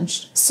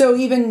challenged. So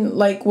even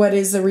like what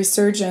is the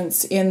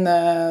resurgence in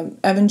the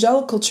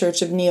evangelical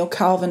church of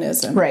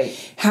neo-Calvinism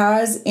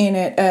has in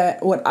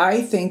it what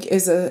I think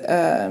is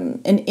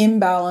an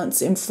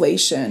imbalance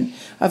inflation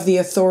of the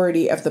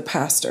authority of the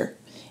pastor.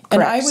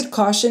 And I would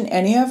caution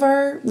any of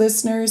our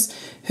listeners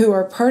who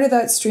are part of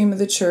that stream of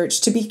the church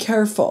to be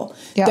careful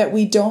that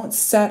we don't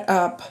set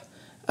up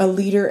a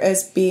leader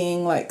as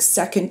being like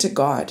second to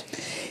God.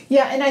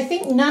 Yeah, and I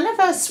think none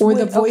of us or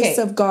the voice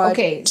of God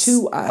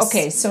to us.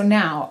 Okay, so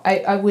now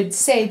I would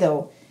say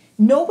though,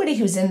 nobody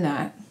who's in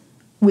that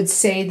would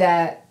say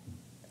that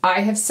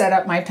I have set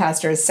up my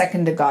pastor as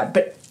second to God.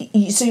 But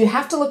so you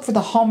have to look for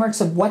the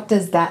hallmarks of what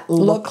does that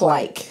look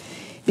like.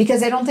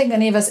 Because I don't think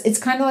any of us, it's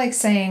kind of like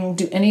saying,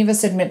 do any of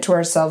us admit to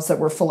ourselves that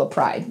we're full of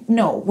pride?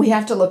 No, we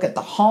have to look at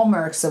the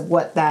hallmarks of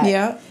what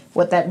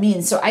that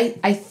means. So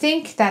I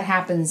think that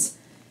happens.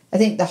 I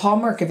think the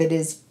hallmark of it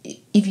is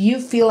if you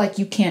feel like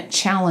you can't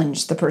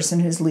challenge the person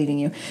who's leading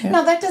you. Yeah.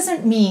 Now, that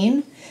doesn't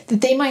mean that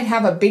they might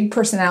have a big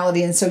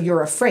personality and so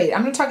you're afraid.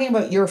 I'm not talking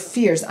about your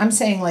fears. I'm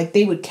saying like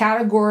they would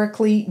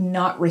categorically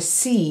not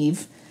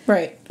receive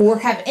or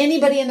have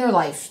anybody in their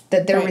life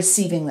that they're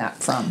receiving that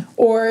from.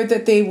 Or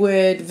that they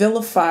would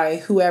vilify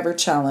whoever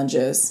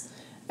challenges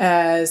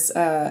as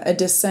a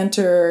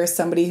dissenter,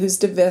 somebody who's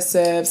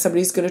divisive,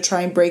 somebody who's going to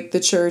try and break the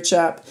church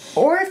up.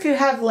 Or if you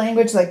have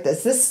language like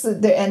this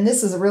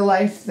is a real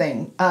life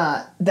thing,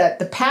 that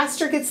the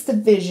pastor gets the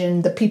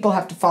vision, the people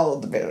have to follow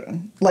the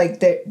vision.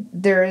 Like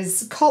there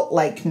is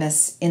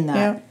cult-likeness in that.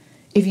 Yeah.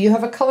 If you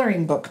have a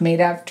coloring book made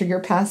after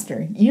your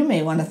pastor, you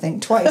may want to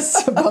think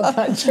twice about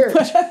that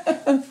church.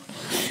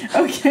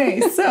 Okay,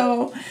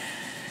 so...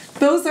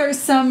 those are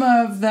some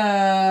of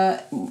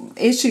the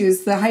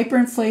issues, the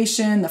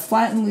hyperinflation, the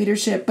flattened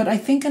leadership. But I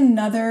think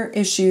another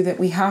issue that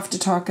we have to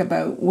talk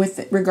about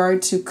with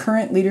regard to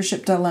current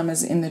leadership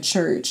dilemmas in the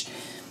church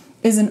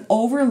is an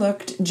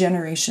overlooked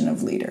generation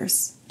of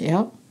leaders.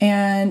 Yep.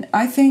 And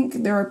I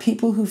think there are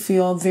people who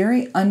feel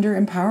very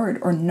underempowered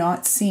or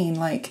not seen.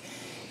 Like,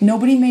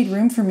 nobody made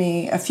room for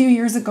me. A few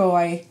years ago,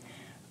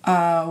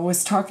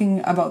 was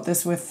talking about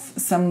this with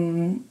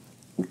some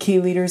key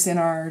leaders in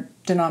our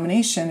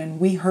denomination, and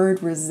we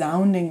heard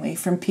resoundingly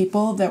from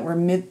people that were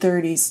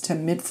mid-30s to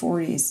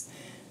mid-40s,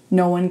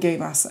 no one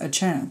gave us a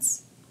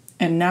chance.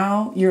 And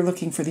now you're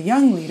looking for the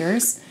young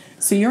leaders,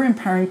 so you're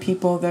empowering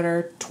people that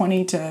are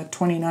 20 to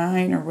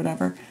 29 or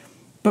whatever.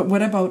 But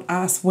what about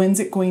us? When's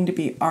it going to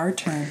be our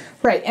turn?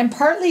 Right. And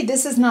partly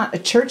this is not a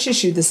church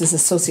issue. This is a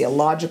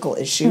sociological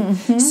issue.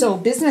 So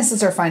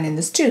businesses are finding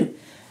this too.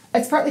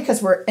 It's partly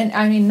because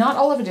not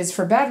all of it is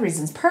for bad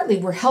reasons. Partly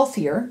we're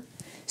healthier.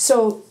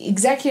 So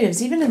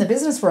executives, even in the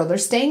business world, they're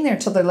staying there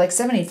till they're like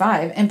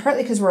 75. And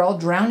partly because we're all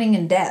drowning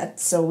in debt.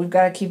 So we've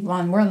got to keep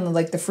on. We're on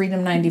the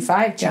Freedom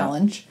 95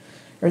 challenge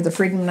or the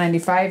Freedom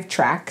 95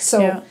 track.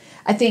 So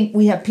I think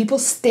we have people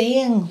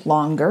staying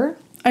longer.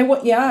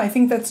 I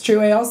think that's true.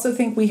 I also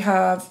think we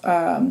have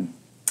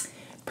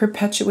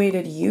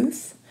perpetuated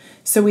youth.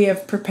 So we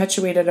have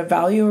perpetuated a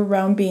value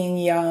around being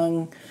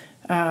young,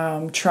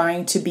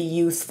 trying to be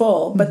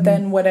youthful. But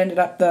then what ended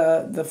up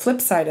the flip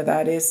side of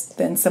that is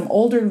then some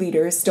older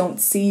leaders don't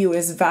see you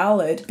as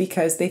valid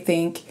because they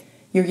think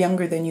you're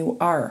younger than you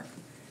are.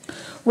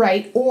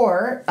 Right.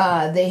 Or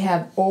they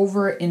have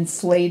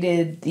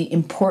overinflated the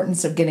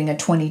importance of getting a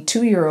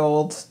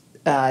 22-year-old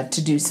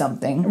to do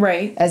something,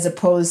 right? As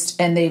opposed,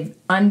 and they've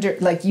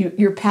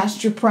you're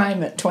past your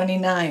prime at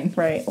 29,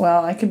 right?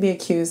 Well, I could be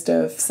accused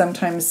of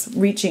sometimes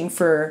reaching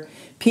for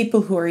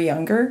people who are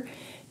younger,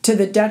 to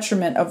the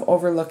detriment of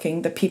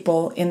overlooking the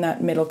people in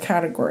that middle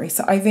category.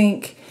 So I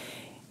think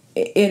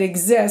it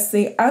exists.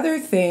 The other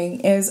thing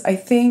is, I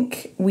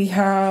think we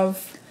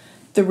have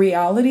the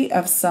reality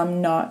of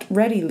some not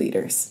ready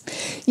leaders.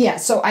 Yeah.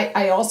 So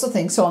I also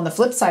think so. On the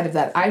flip side of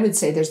that, I would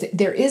say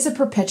there is a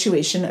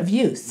perpetuation of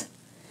youth.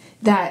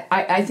 That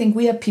I think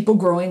we have people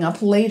growing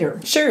up later.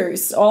 Sure.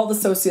 All the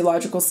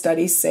sociological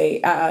studies say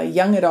a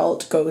young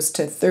adult goes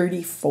to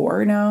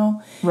 34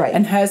 now. Right.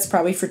 And has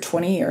probably for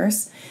 20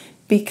 years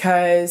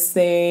because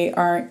they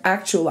aren't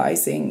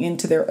actualizing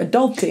into their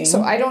adulting.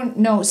 So I don't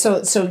know.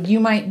 So you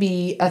might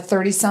be a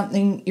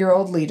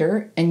 30-something-year-old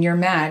leader and you're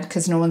mad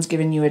because no one's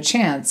giving you a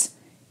chance.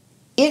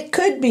 It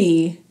could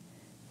be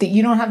that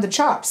you don't have the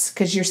chops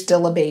because you're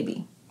still a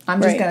baby.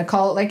 I'm just going to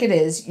call it like it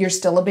is. You're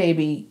still a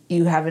baby.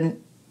 You haven't...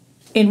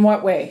 In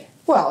what way?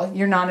 Well,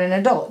 you're not an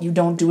adult. You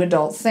don't do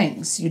adult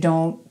things. You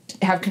don't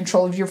have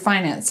control of your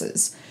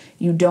finances.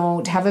 You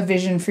don't have a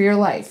vision for your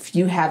life.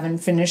 You haven't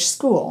finished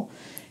school.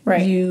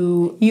 Right.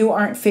 You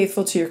aren't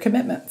faithful to your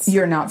commitments.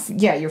 You're not.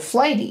 Yeah, you're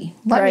flighty.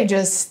 Let me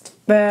just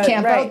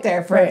camp out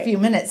there for a few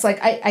minutes.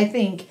 I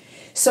think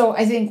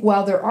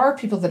while there are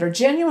people that are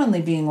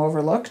genuinely being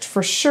overlooked,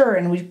 for sure,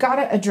 and we've got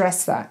to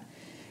address that,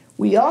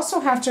 we also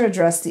have to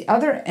address the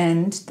other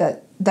end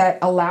that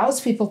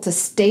allows people to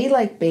stay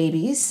like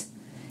babies.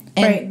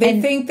 They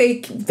think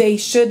they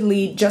should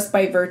lead just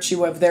by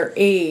virtue of their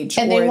age.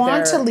 And they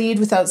want to lead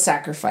without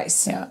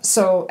sacrifice. Yeah.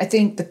 So I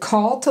think the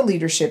call to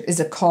leadership is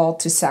a call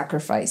to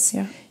sacrifice.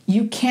 Yeah.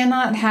 You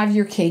cannot have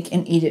your cake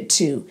and eat it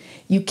too.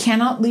 You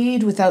cannot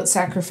lead without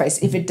sacrifice.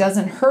 If it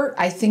doesn't hurt,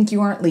 I think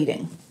you aren't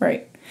leading.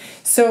 Right.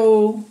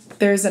 So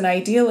there's an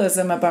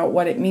idealism about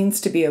what it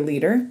means to be a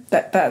leader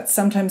that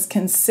sometimes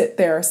can sit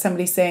there,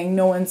 somebody saying,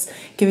 no one's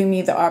giving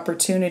me the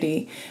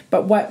opportunity.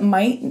 But what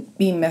might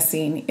be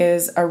missing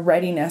is a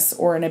readiness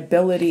or an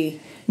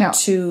ability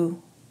to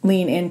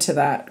lean into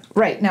that.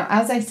 Right. Now,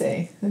 as I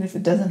say, that if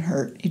it doesn't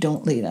hurt, you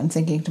don't lead. I'm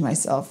thinking to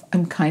myself,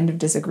 I'm kind of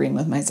disagreeing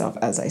with myself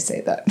as I say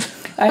that.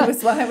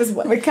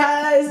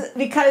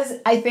 Because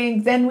I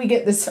think then we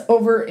get this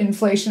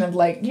overinflation of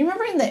do you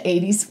remember in the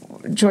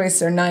 80s,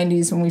 Joyce, or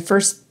 90s when we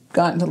first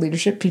got into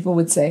leadership, people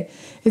would say,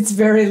 it's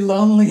very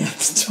lonely at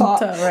the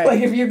top.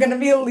 Right. If you're going to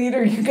be a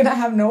leader, you're going to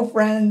have no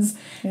friends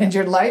and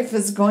your life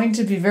is going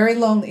to be very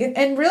lonely.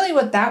 And really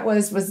what that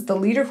was the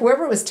leader,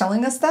 whoever was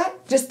telling us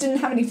that, just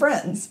didn't have any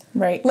friends.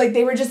 Right.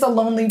 They were just a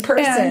lonely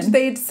person. And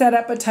they'd set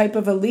up a type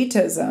of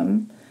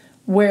elitism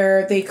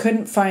where they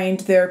couldn't find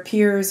their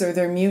peers or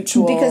their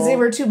mutual... Because they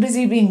were too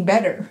busy being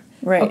better.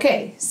 Right.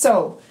 Okay,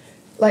 so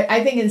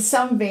I think in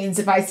some veins,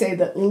 if I say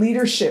that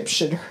leadership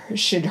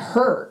should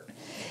hurt,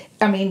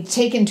 I mean,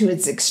 taken to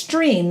its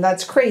extreme,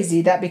 that's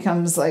crazy. That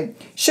becomes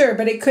Sure,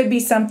 but it could be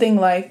something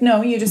like,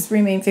 no, you just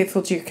remain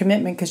faithful to your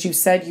commitment because you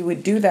said you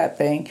would do that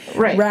thing.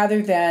 Right.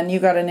 Rather than you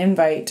got an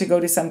invite to go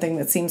to something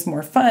that seems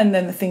more fun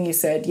than the thing you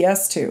said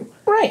yes to.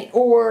 Right.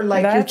 Or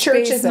your church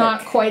basic. Is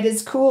not quite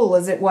as cool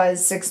as it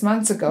was 6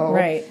 months ago.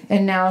 Right.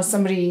 And now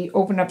somebody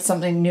opened up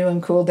something new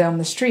and cool down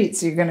the street,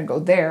 so you're going to go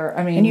there.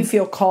 I mean... And you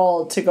feel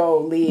called to go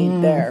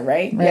lead there,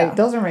 right? Right. Yeah.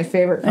 Those are my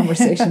favorite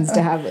conversations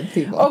to have with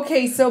people.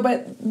 Okay, so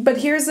but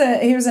here's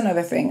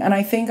another thing, and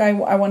I think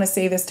I want to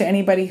say this to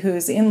anybody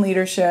who's in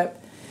leadership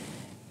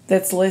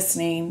that's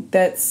listening,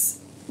 that's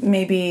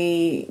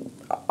maybe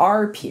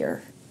our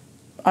peer.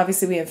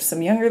 Obviously, we have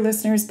some younger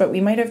listeners, but we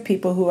might have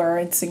people who are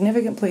in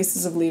significant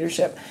places of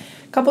leadership.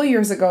 A couple of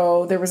years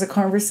ago, there was a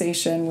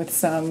conversation with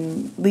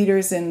some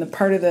leaders in the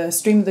part of the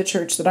stream of the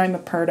church that I'm a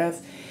part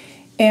of.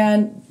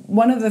 And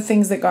one of the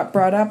things that got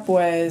brought up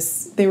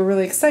was they were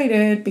really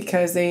excited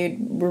because they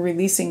were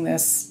releasing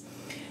this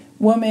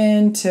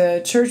woman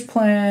to church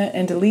plant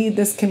and to lead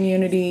this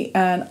community.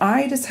 And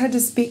I just had to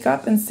speak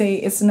up and say,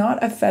 it's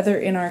not a feather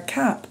in our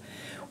cap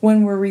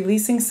when we're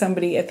releasing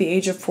somebody at the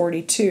age of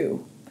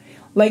 42.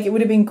 Like, it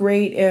would have been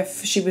great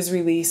if she was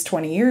released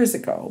 20 years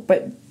ago,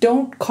 but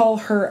don't call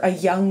her a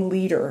young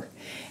leader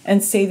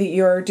and say that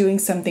you're doing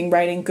something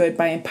right and good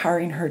by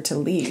empowering her to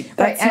lead.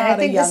 That's right. And not I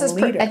think a young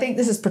leader. I think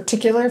this is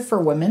particular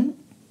for women.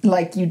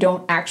 Like, you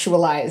don't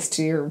actualize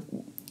to your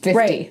 50.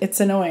 Right. It's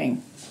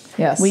annoying.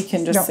 Yes. We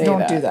can just say don't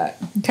that. do that.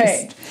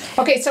 Okay.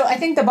 Okay, so I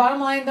think the bottom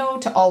line, though,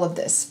 to all of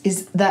this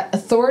is that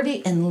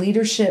authority and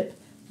leadership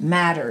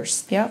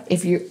matters. Yep.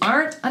 If you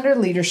aren't under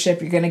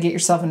leadership, you're going to get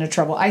yourself into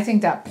trouble. I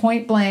think that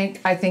point blank,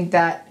 I think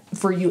that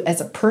for you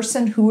as a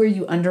person, who are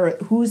you under?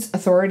 Whose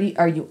authority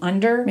are you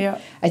under?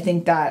 Yeah. I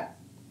think that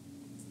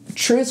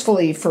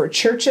truthfully for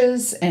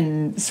churches,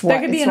 and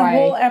that could be a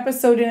whole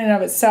episode in and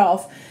of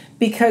itself,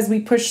 because we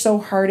push so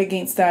hard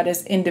against that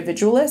as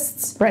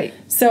individualists. Right.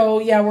 So,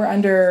 yeah, we're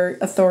under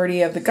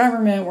authority of the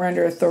government, we're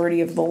under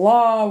authority of the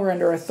law, we're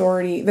under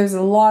authority. There's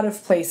a lot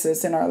of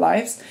places in our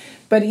lives,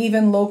 but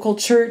even local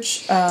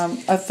church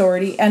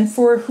authority, and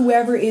for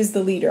whoever is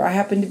the leader. I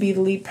happen to be the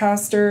lead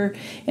pastor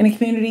in a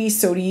community,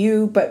 so do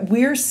you, but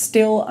we're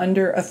still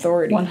under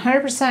authority.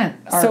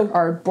 100%. So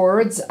our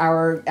boards,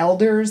 our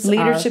elders,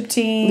 leadership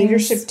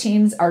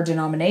teams, our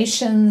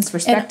denominations,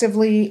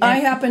 respectively. I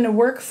happen to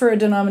work for a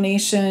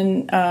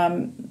denomination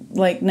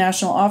like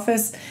national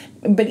office,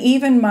 but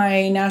even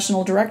my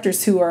national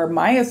directors, who are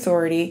my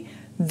authority,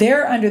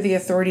 they're under the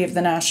authority of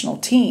the national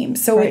team.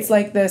 So Right. It's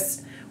like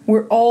this.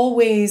 We're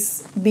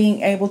always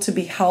being able to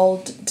be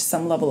held to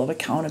some level of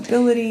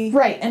accountability.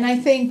 Right, and I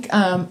think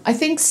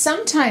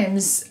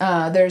sometimes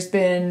there's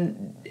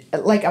been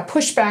like a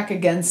pushback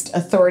against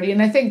authority,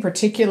 and I think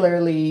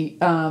particularly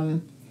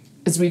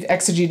as we've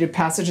exegeted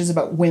passages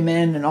about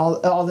women and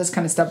all this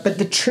kind of stuff. But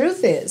the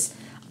truth is,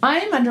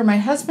 I am under my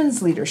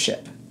husband's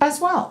leadership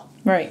as well.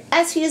 Right.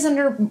 As he is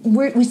under,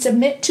 we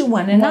submit to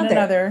one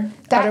another.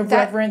 Out of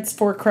reverence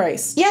for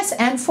Christ. Yes,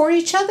 and for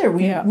each other.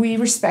 Yeah. We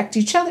respect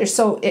each other.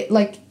 So it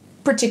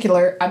I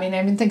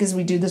even think as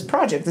we do this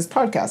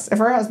podcast, if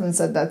our husband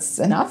said that's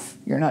enough,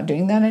 you're not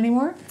doing that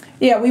anymore.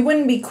 Yeah, we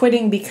wouldn't be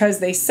quitting because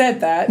they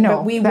said that.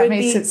 No, but that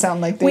makes it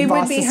sound like they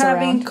boss us around. We would be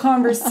having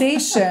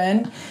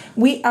conversation.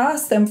 We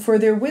asked them for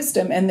their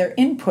wisdom and their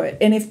input.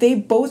 And if they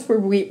both were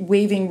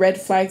waving red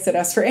flags at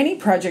us for any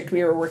project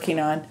we were working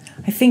on,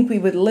 I think we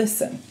would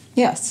listen.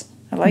 Yes.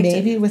 I like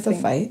maybe with a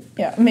fight.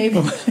 Yeah, maybe.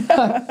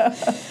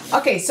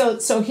 Okay,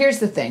 so here's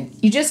the thing.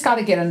 You just got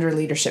to get under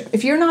leadership.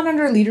 If you're not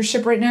under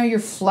leadership right now, you're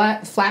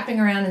flapping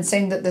around and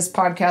saying that this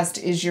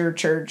podcast is your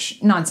church.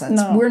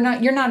 Nonsense. No.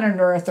 You're not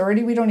under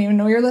authority. We don't even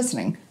know you're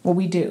listening. Well,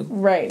 we do.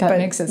 Right. That but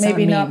makes it sound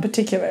maybe mean. not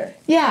particular.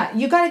 Yeah,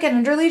 you got to get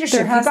under leadership.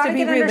 There has you got to be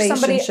get under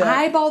somebody relationship.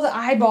 eyeball to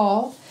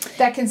eyeball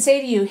that can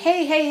say to you,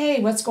 hey,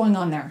 what's going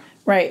on there?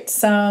 Right.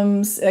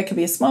 It could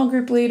be a small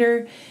group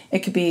leader.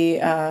 It could be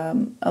a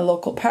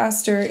local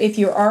pastor. If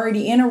you're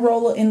already in a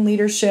role in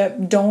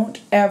leadership,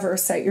 don't ever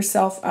set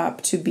yourself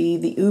up to be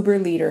the uber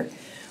leader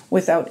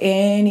without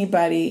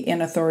anybody in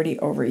authority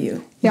over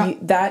you. Yeah.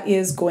 That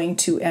is going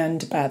to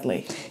end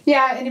badly.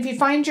 Yeah, and if you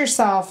find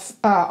yourself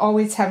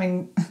always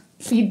having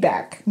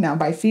feedback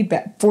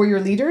for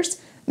your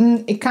leaders,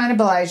 it kind of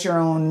belies your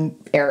own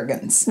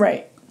arrogance.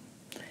 Right.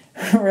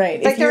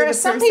 Right. Like there are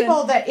some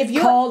people that if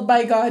you're called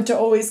by God to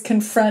always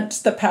confront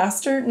the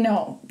pastor,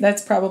 no,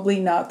 that's probably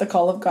not the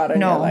call of God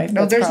in your life.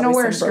 No, That's there's probably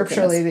nowhere some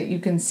scripturally brokenness. that you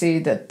can see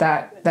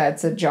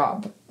that's a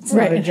job. It's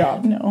Right. not a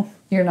job. No.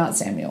 You're not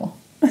Samuel.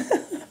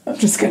 I'm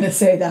just going to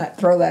say that,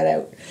 throw that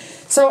out.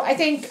 So I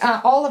think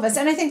all of us,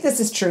 and I think this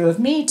is true of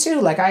me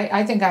too, like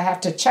I think I have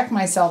to check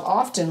myself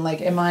often, like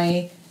am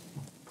I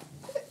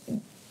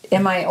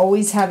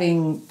always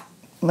having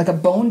like a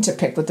bone to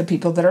pick with the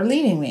people that are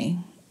leading me?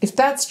 If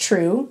that's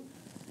true,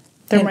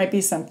 There might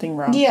be something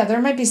wrong. yeah,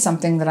 there might be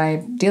something that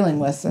I'm dealing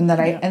with and that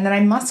I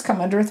must come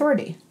under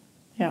authority.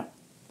 Yeah.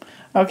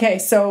 Okay,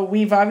 so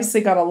we've obviously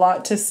got a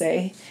lot to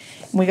say.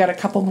 We got a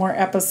couple more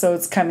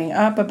episodes coming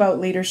up about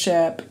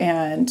leadership,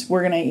 and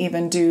we're going to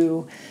even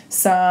do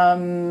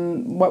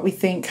some what we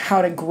think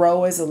how to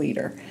grow as a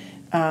leader.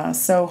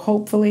 So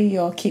hopefully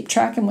you'll keep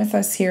tracking with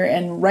us here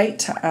and write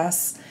to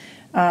us,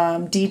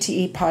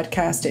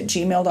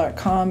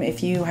 dtepodcast@gmail.com,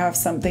 if you have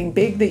something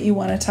big that you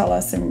want to tell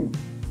us in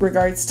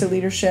regards to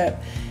leadership.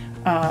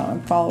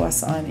 Follow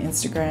us on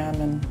Instagram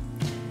and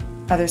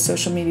other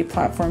social media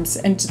platforms,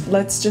 and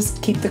let's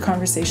just keep the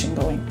conversation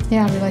going.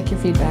 Yeah, we like your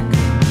feedback.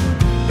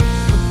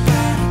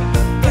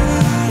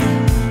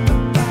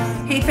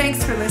 Hey,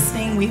 thanks for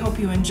listening. We hope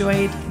you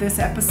enjoyed this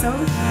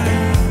episode.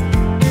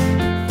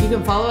 You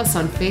can follow us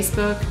on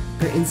Facebook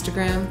or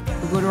Instagram,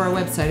 or go to our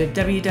website at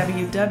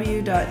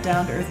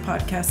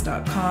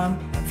www.downtoearthpodcast.com.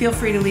 Feel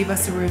free to leave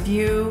us a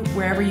review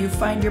wherever you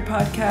find your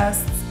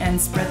podcasts and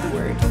spread the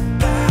word.